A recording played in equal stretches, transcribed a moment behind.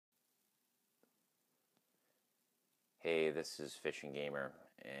Hey, this is Fishing Gamer,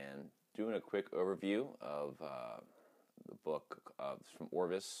 and doing a quick overview of the book from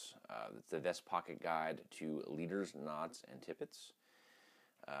Orvis. It's the Vest Pocket Guide to Leaders, Knots, and Tippets.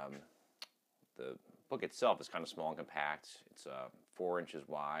 The book itself is kind of small and compact. It's 4 inches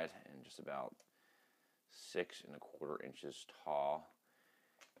wide and just about 6¼ inches tall.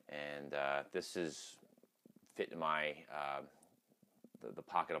 And this is fit in my the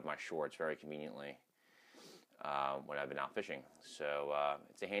pocket of my shorts very conveniently when I've been out fishing. So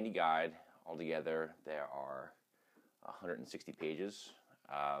it's a handy guide. Altogether, there are 160 pages.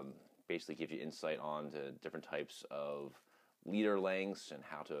 Basically gives you insight on to different types of leader lengths and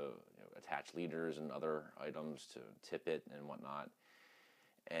how to attach leaders and other items to tippet and whatnot.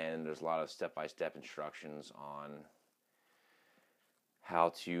 And there's a lot of step-by-step instructions on how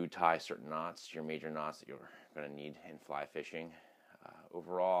to tie certain knots, your major knots that you're going to need in fly fishing.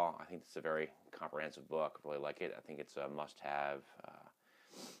 Overall, I think it's a very comprehensive book. I really like it. I think it's a must-have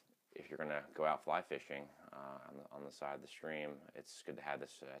if you're going to go out fly fishing on the side of the stream. It's good to have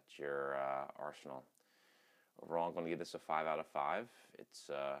this at your arsenal. Overall, I'm going to give this a 5 out of 5. It's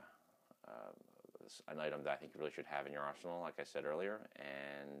an item that I think you really should have in your arsenal, like I said earlier.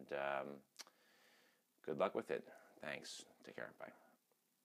 And good luck with it. Thanks. Take care. Bye.